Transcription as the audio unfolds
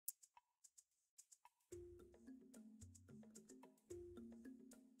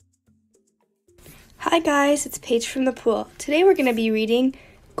Hi guys, it's Paige from the pool. Today we're going to be reading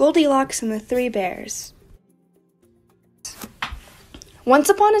Goldilocks and the Three Bears. Once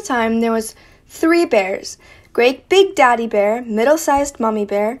upon a time there was 3 bears, great big daddy bear, middle-sized mommy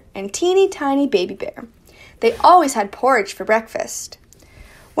bear, and teeny tiny baby bear. They always had porridge for breakfast.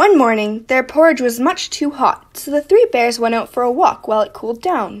 One morning their porridge was much too hot, so the 3 bears went out for a walk while it cooled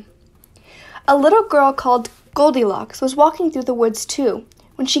down. A little girl called Goldilocks was walking through the woods too.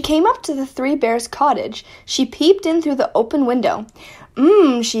 When she came up to the 3 bears' cottage, she peeped in through the open window.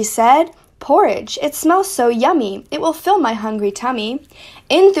 She said, "Porridge, it smells so yummy, it will fill my hungry tummy."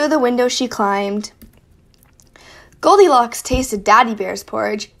 In through the window she climbed. Goldilocks tasted Daddy Bear's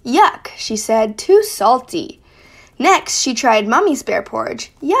porridge. "Yuck," she said, "too salty." Next, she tried Mummy's bear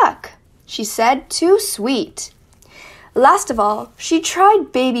porridge. "Yuck," she said, "too sweet." Last of all, she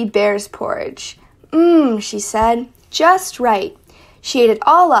tried Baby Bear's porridge. She said, "just right." She ate it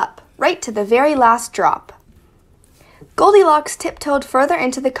all up, right to the very last drop. Goldilocks tiptoed further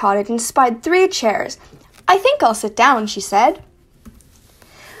into the cottage and spied 3 chairs. "I think I'll sit down," she said.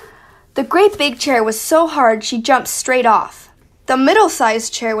 The great big chair was so hard she jumped straight off. The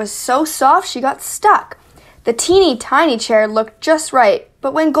middle-sized chair was so soft she got stuck. The teeny tiny chair looked just right,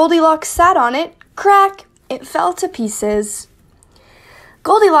 but when Goldilocks sat on it, crack, it fell to pieces.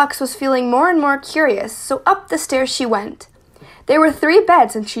 Goldilocks was feeling more and more curious, so up the stairs she went. There were 3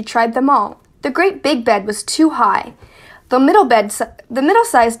 beds, and she tried them all. The great big bed was too high. The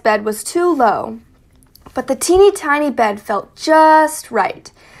middle-sized bed was too low. But the teeny tiny bed felt just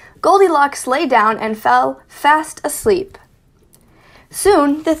right. Goldilocks lay down and fell fast asleep.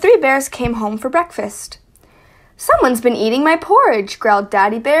 Soon the 3 bears came home for breakfast. "Someone's been eating my porridge," growled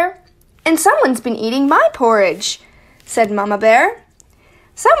Daddy Bear. "And someone's been eating my porridge," said Mama Bear.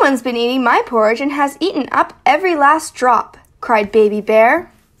 "Someone's been eating my porridge and has eaten up every last drop," cried Baby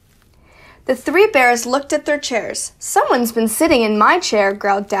Bear. The 3 bears looked at their chairs. "Someone's been sitting in my chair,"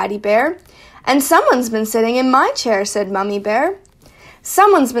 growled Daddy Bear. "And someone's been sitting in my chair," said Mummy Bear.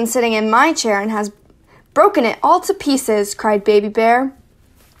 "Someone's been sitting in my chair and has broken it all to pieces," cried Baby Bear.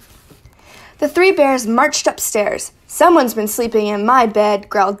 The 3 bears marched upstairs. "Someone's been sleeping in my bed,"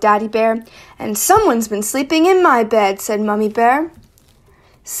 growled Daddy Bear. "And someone's been sleeping in my bed," said Mummy Bear.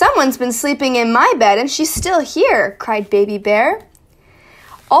 "Someone's been sleeping in my bed and she's still here," cried Baby Bear.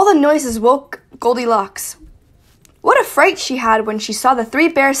 All the noises woke Goldilocks. What a fright she had when she saw the 3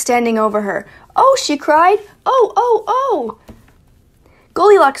 bears standing over her. "Oh," she cried. "Oh, oh, oh!"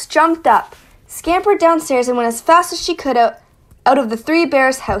 Goldilocks jumped up, scampered downstairs, and went as fast as she could out of the 3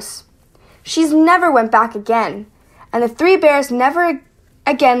 bears' house. She's never went back again, and the 3 bears never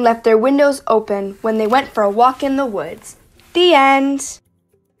again left their windows open when they went for a walk in the woods. The end.